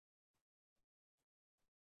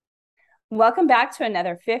Welcome back to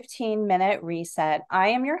another 15-minute reset. I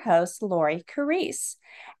am your host, Lori Carisse.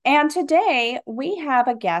 And today we have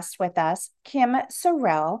a guest with us, Kim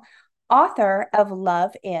Sorrell, author of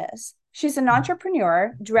Love Is. She's an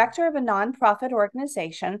entrepreneur, director of a nonprofit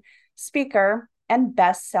organization, speaker, and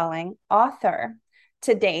best-selling author.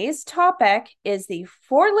 Today's topic is the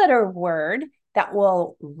four-letter word that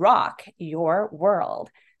will rock your world.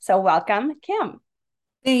 So welcome, Kim.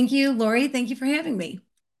 Thank you, Lori. Thank you for having me.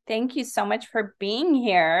 Thank you so much for being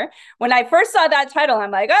here. When I first saw that title,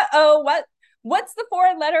 I'm like, uh-oh, what's the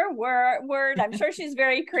four-letter word? I'm sure she's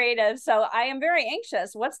very creative, so I am very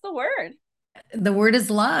anxious. What's the word? The word is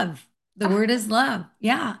love. The word is love.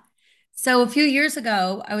 Yeah. So a few years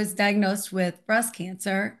ago, I was diagnosed with breast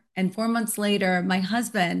cancer. And 4 months later, my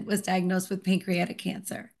husband was diagnosed with pancreatic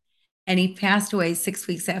cancer. And he passed away 6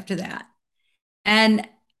 weeks after that. And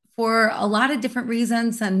for a lot of different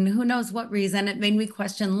reasons, and who knows what reason, it made me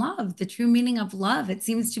question love, the true meaning of love. It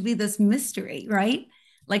seems to be this mystery, right?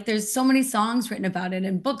 Like there's so many songs written about it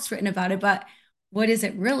and books written about it, but what is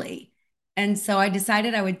it really? And so I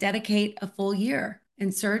decided I would dedicate a full year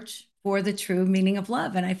in search for the true meaning of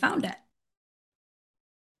love, and I found it.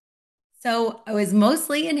 So I was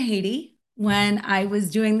mostly in Haiti when I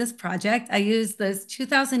was doing this project. I used this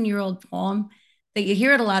 2,000-year-old poem that you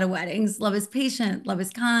hear at a lot of weddings. Love is patient, love is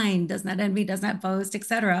kind, does not envy, does not boast,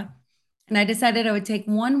 etc. And I decided I would take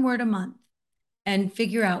one word a month and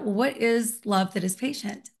figure out, well, what is love that is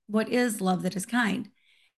patient? What is love that is kind?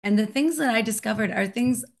 And the things that I discovered are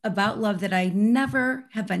things about love that I never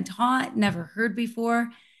have been taught, never heard before,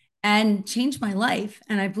 and changed my life.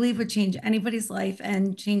 And I believe would change anybody's life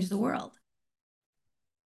and change the world.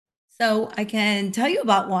 So I can tell you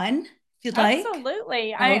about one if you'd like.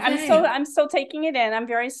 Absolutely. I'm Okay. still taking it in. I'm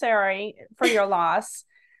very sorry for your loss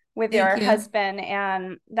with Thank your you. husband,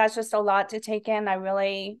 and that's just a lot to take in. I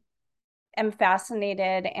really am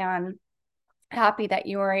fascinated and happy that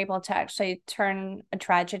you were able to actually turn a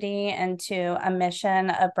tragedy into a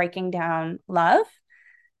mission of breaking down love.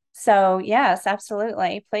 So, yes,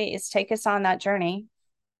 absolutely. Please take us on that journey.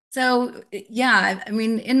 So yeah, I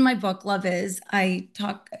mean, in my book, Love Is, I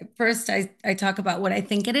talk first, I talk about what I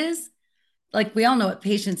think it is. Like we all know what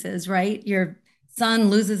patience is, right? Your son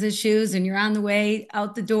loses his shoes and you're on the way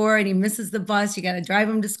out the door and he misses the bus. You got to drive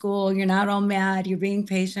him to school. You're not all mad. You're being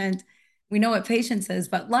patient. We know what patience is,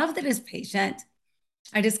 but love that is patient,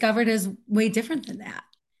 I discovered is way different than that.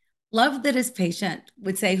 Love that is patient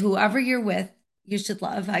would say, whoever you're with, you should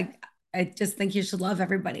love. I just think you should love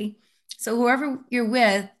everybody. So, whoever you're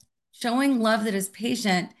with, showing love that is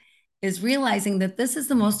patient is realizing that this is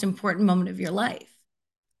the most important moment of your life.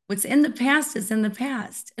 What's in the past is in the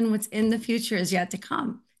past, and what's in the future is yet to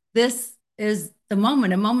come. This is the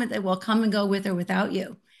moment, a moment that will come and go with or without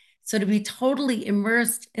you. So, to be totally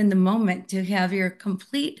immersed in the moment, to have your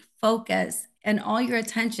complete focus and all your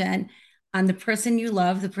attention on the person you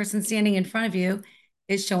love, the person standing in front of you,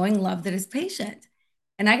 is showing love that is patient.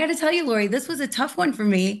 And I got to tell you, Lori, this was a tough one for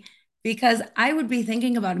me because I would be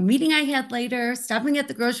thinking about a meeting I had later, stopping at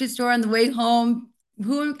the grocery store on the way home,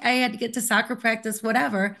 who I had to get to soccer practice,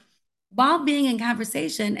 whatever, while being in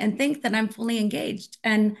conversation and think that I'm fully engaged.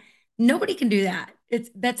 And nobody can do that.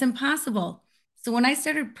 That's impossible. So when I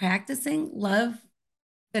started practicing love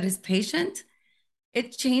that is patient,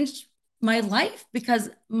 it changed my life because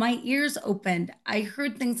my ears opened. I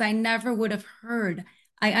heard things I never would have heard.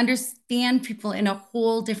 I understand people in a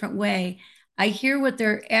whole different way. I hear what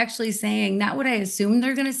they're actually saying, not what I assume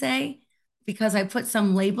they're going to say because I put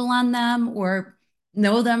some label on them or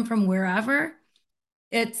know them from wherever.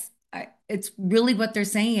 It's really what they're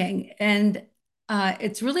saying, and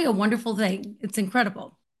it's really a wonderful thing. It's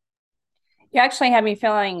incredible. You actually had me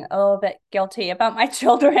feeling a little bit guilty about my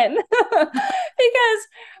children because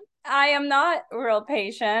I am not real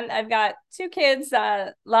patient. I've got two kids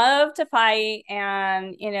that love to fight,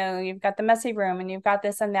 and you've got the messy room and you've got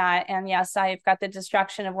this and that. And yes, I've got the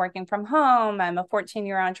distraction of working from home. I'm a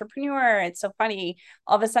 14-year entrepreneur. It's so funny.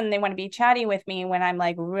 All of a sudden, they want to be chatty with me when I'm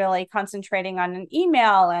like really concentrating on an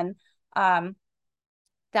email, and um,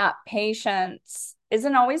 that patience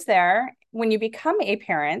isn't always there. When you become a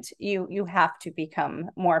parent, you have to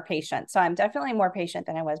become more patient. So I'm definitely more patient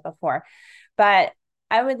than I was before. But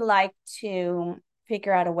I would like to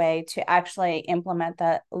figure out a way to actually implement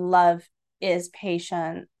that love is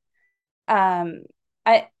patient. Um,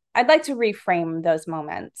 I'd like to reframe those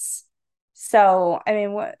moments. So, I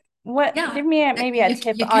mean, what Yeah, give me maybe a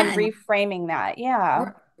tip you on can. reframing that?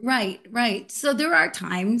 Yeah. Right, right. So there are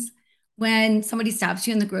times when somebody stops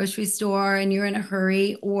you in the grocery store and you're in a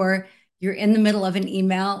hurry, or you're in the middle of an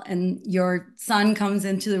email and your son comes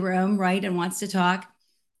into the room, right, and wants to talk.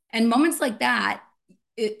 And moments like that,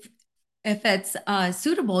 if it's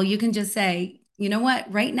suitable, you can just say, you know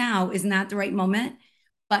what, right now is not the right moment,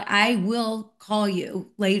 but I will call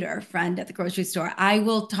you later, friend at the grocery store. I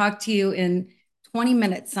will talk to you in 20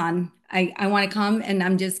 minutes, son. I want to come and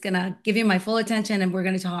I'm just going to give you my full attention and we're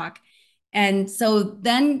going to talk. And so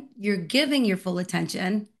then you're giving your full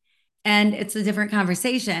attention and it's a different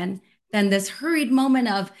conversation than this hurried moment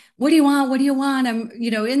of, what do you want? What do you want? I'm,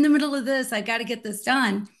 in the middle of this. I got to get this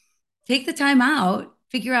done. Take the time out,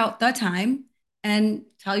 figure out the time and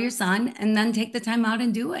tell your son, and then take the time out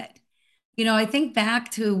and do it. I think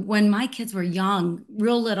back to when my kids were young,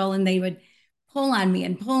 real little, and they would pull on me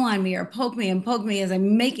and pull on me or poke me and poke me as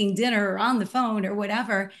I'm making dinner or on the phone or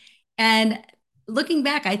whatever. And looking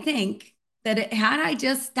back, I think that had I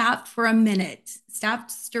just stopped for a minute, stopped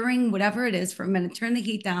stirring whatever it is for a minute, turn the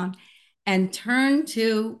heat down and turn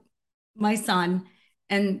to my son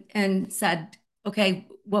and said, okay,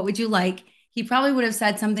 what would you like? He probably would have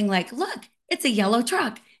said something like, look, it's a yellow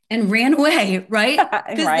truck and ran away, right?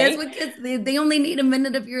 Because that's Right. what kids, they only need a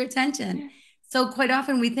minute of your attention. So quite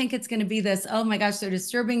often we think it's going to be this, oh my gosh, they're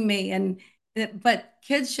disturbing me. But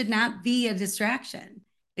kids should not be a distraction.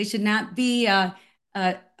 They should not be a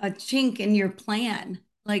chink in your plan.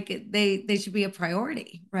 Like they should be a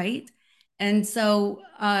priority, right? And so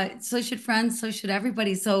should friends, so should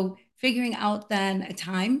everybody. So figuring out then a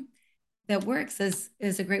time that works is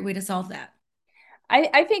a great way to solve that.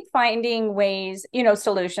 I think finding ways,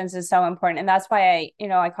 solutions is so important. And that's why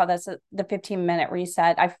I call this the 15-minute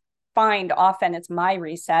reset. I find often it's my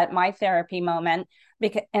reset, my therapy moment.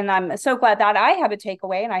 And I'm so glad that I have a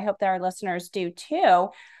takeaway, and I hope that our listeners do too.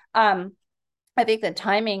 Um, I think the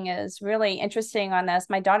timing is really interesting on this.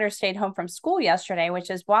 My daughter stayed home from school yesterday, which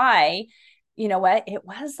is why, you know what, it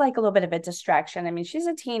was like a little bit of a distraction. I mean, she's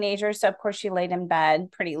a teenager, so of course she laid in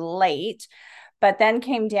bed pretty late, but then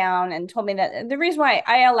came down and told me that the reason why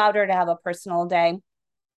I allowed her to have a personal day,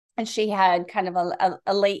 and she had kind of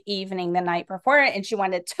a late evening the night before, and she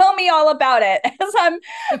wanted to tell me all about it. As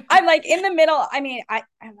I'm like in the middle. I mean,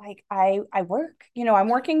 I'm like, I work, I'm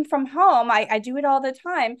working from home. I do it all the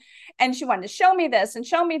time. And she wanted to show me this and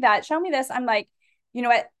show me that, show me this. I'm like, you know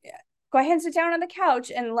what, go ahead and sit down on the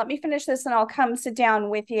couch and let me finish this, and I'll come sit down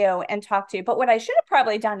with you and talk to you. But what I should have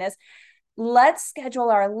probably done is, let's schedule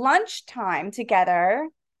our lunch time together.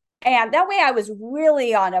 And that way I was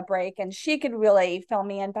really on a break and she could really fill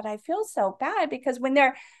me in. But I feel so bad because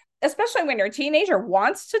especially when your teenager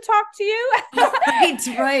wants to talk to you Right,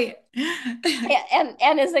 right.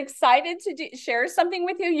 and is excited to share something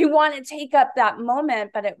with you, you want to take up that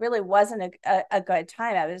moment, but it really wasn't a good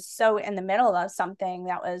time. I was so in the middle of something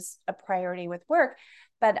that was a priority with work.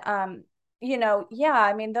 But yeah,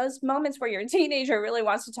 I mean, those moments where your teenager really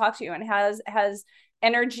wants to talk to you and has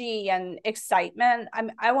energy and excitement,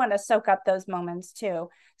 I want to soak up those moments too.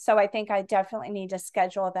 So I think I definitely need to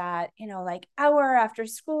schedule that, like hour after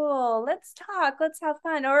school, let's talk, let's have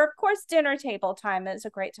fun. Or of course, dinner table time is a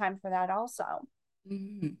great time for that also.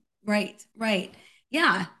 Mhm. Right, right.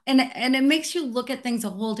 Yeah. And it makes you look at things a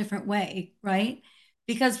whole different way, right?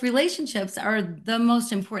 Because relationships are the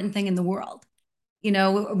most important thing in the world.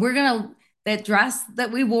 We're gonna that dress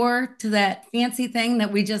that we wore to that fancy thing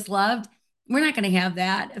that we just loved, we're not gonna have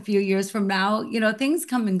that a few years from now. Things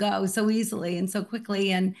come and go so easily and so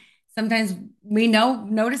quickly. And sometimes we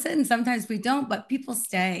notice it and sometimes we don't, but people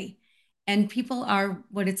stay and people are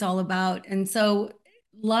what it's all about. And so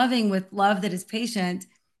loving with love that is patient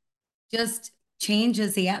just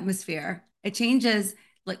changes the atmosphere. It changes,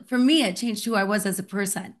 like for me, it changed who I was as a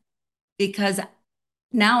person because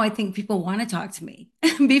now I think people want to talk to me.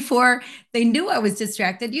 Before they knew I was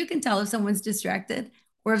distracted. You can tell if someone's distracted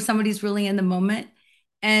or if somebody's really in the moment.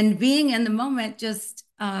 And being in the moment just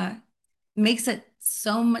makes it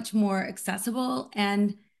so much more accessible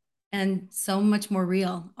and so much more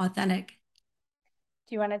real, authentic.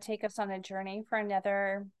 Do you want to take us on a journey for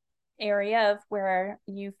another area of where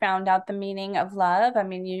you found out the meaning of love? I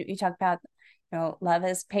mean, you talk about, love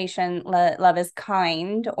is patient, love is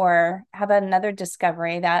kind, or how about another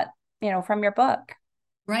discovery that, from your book?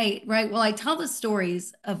 Right, right. Well, I tell the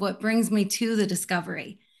stories of what brings me to the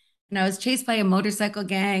discovery. And I was chased by a motorcycle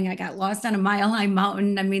gang. I got lost on a mile-high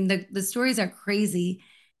mountain. I mean, the stories are crazy.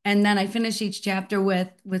 And then I finish each chapter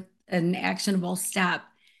with an actionable step.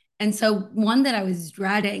 And so one that I was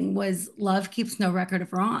dreading was love keeps no record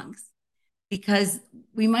of wrongs because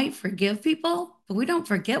we might forgive people, but we don't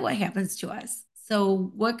forget what happens to us.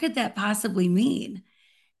 So what could that possibly mean?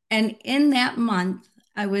 And in that month,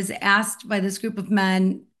 I was asked by this group of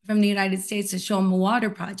men from the United States to show them a water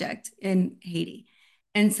project in Haiti.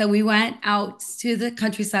 And so we went out to the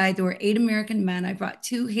countryside. There were 8 American men. I brought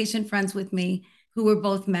 2 Haitian friends with me who were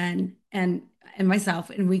both men and myself.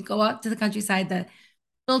 And we go out to the countryside. The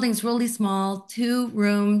building's really small, 2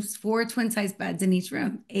 rooms, 4 twin-size beds in each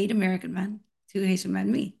room, 8 American men, 2 Haitian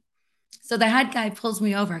men, me. So the head guy pulls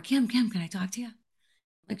me over. Kim, can I talk to you?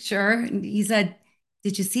 Like, sure. And he said,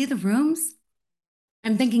 did you see the rooms?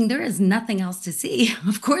 I'm thinking there is nothing else to see.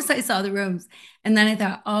 Of course I saw the rooms. And then I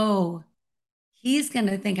thought, oh, he's going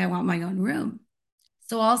to think I want my own room.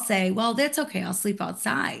 So I'll say, well, that's okay. I'll sleep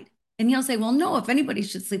outside. And he'll say, well, no, if anybody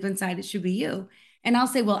should sleep inside, it should be you. And I'll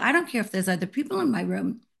say, well, I don't care if there's other people in my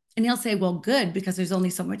room. And he'll say, well, good, because there's only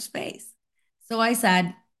so much space. So I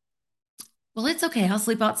said, well, it's okay. I'll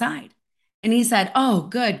sleep outside. And he said, oh,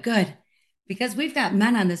 good, good. Because we've got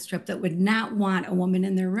men on this trip that would not want a woman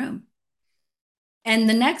in their room. And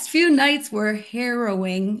the next few nights were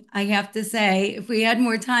harrowing, I have to say. If we had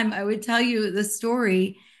more time, I would tell you the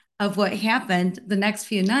story of what happened the next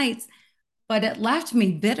few nights, but it left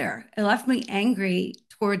me bitter. It left me angry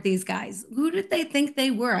toward these guys. Who did they think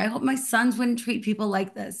they were? I hope my sons wouldn't treat people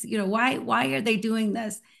like this. Why are they doing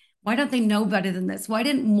this? Why don't they know better than this? Why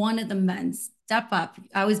didn't one of the men step up?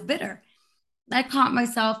 I was bitter. I caught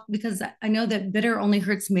myself because I know that bitter only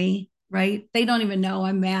hurts me, right? They don't even know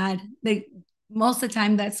I'm mad. They Most of the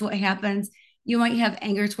time that's what happens. You might have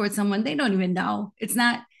anger towards someone they don't even know. It's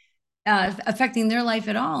not affecting their life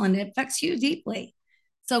at all, and it affects you deeply.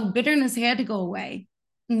 So bitterness had to go away.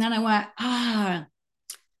 And then I went,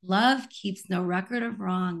 love keeps no record of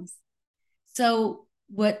wrongs. So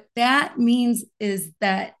what that means is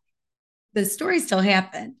that the story still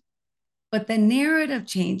happened, but the narrative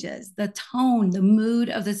changes, the tone, the mood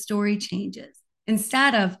of the story changes.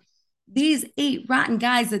 Instead of these 8 rotten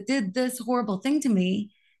guys that did this horrible thing to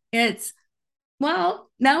me, it's, well,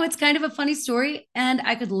 now it's kind of a funny story, and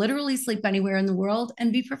I could literally sleep anywhere in the world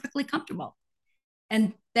and be perfectly comfortable.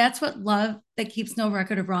 And that's what love that keeps no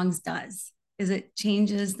record of wrongs does, is it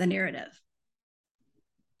changes the narrative.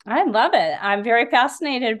 I love it. I'm very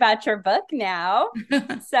fascinated about your book now.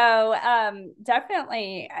 So,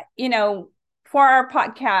 definitely, for our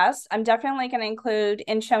podcast, I'm definitely going to include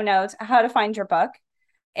in show notes how to find your book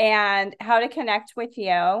and how to connect with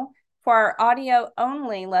you. For our audio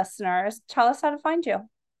only listeners, tell us how to find you.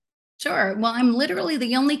 Sure. Well, I'm literally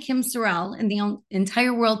the only Kim Sorrell in the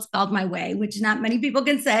entire world spelled my way, which not many people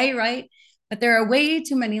can say, right? But there are way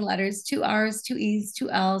too many letters, 2 R's, 2 E's, 2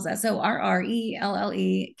 L's,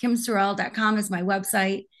 SORRELLE. KimSorrell.com is my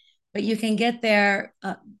website, but you can get there,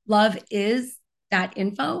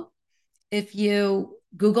 loveis.info. If you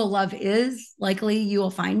Google Love Is, likely you will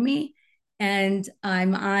find me. And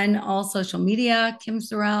I'm on all social media, Kim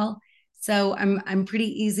Sorrell. So I'm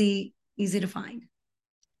pretty easy to find.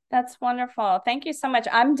 That's wonderful. Thank you so much.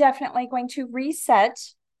 I'm definitely going to reset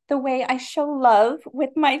the way I show love with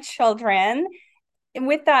my children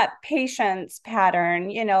with that patience pattern,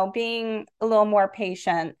 being a little more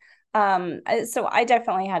patient. So I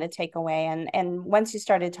definitely had a takeaway. And once you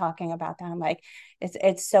started talking about that, I'm like,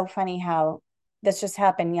 it's so funny how this just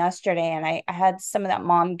happened yesterday. And I had some of that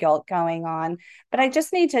mom guilt going on, but I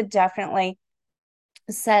just need to definitely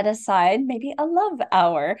set aside maybe a love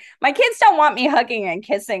hour. My kids don't want me hugging and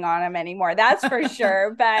kissing on them anymore, that's for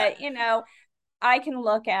sure. But I can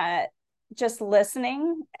look at just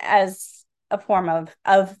listening as a form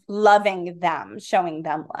of loving them, showing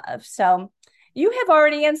them love. So you have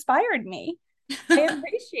already inspired me. I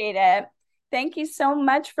appreciate it. Thank you so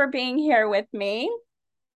much for being here with me.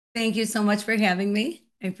 Thank you so much for having me.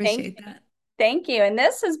 I Thank appreciate you. that. Thank you. And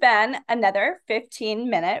this has been another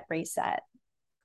 15-minute reset.